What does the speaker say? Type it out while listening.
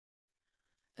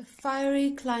A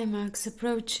fiery climax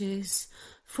approaches,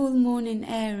 full moon in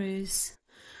Aries.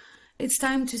 It's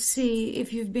time to see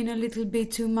if you've been a little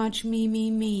bit too much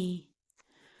me.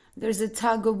 There's a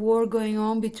tug of war going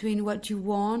on between what you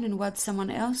want and what someone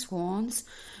else wants,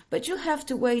 but you'll have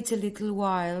to wait a little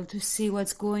while to see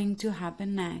what's going to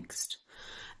happen next.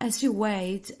 As you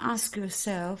wait, ask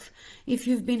yourself if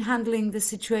you've been handling the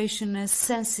situation as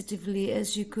sensitively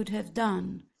as you could have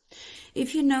done.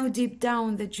 If you know deep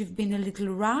down that you've been a little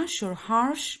rash or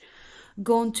harsh,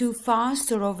 gone too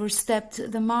fast or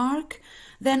overstepped the mark,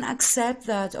 then accept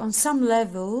that on some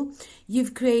level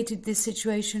you've created this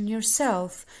situation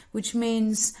yourself, which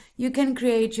means you can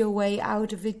create your way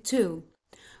out of it too.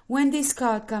 When this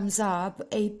card comes up,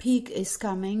 a peak is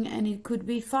coming and it could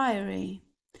be fiery.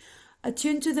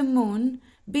 Attune to the moon,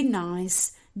 be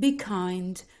nice, be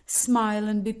kind, smile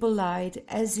and be polite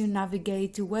as you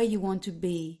navigate to where you want to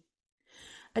be.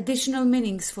 Additional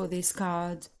meanings for this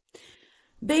card.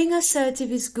 Being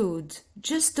assertive is good,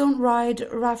 just don't ride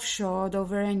roughshod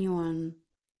over anyone.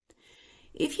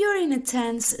 If you're in a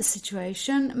tense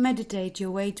situation, meditate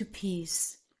your way to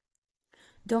peace.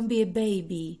 Don't be a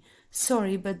baby.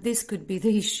 Sorry, but this could be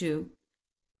the issue.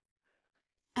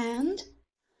 And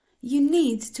you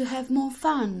need to have more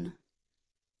fun.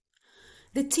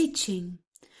 The teaching.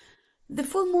 The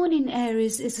full moon in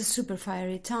Aries is a super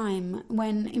fiery time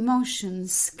when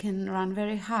emotions can run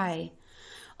very high.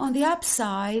 On the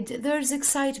upside, there's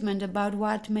excitement about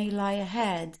what may lie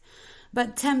ahead,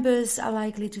 but tempers are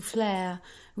likely to flare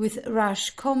with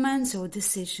rash comments or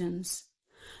decisions.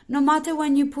 No matter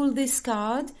when you pull this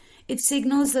card, it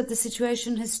signals that the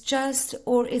situation has just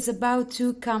or is about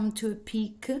to come to a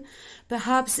peak,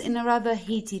 perhaps in a rather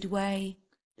heated way.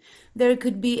 There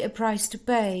could be a price to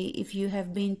pay if you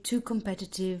have been too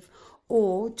competitive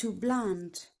or too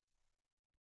blunt.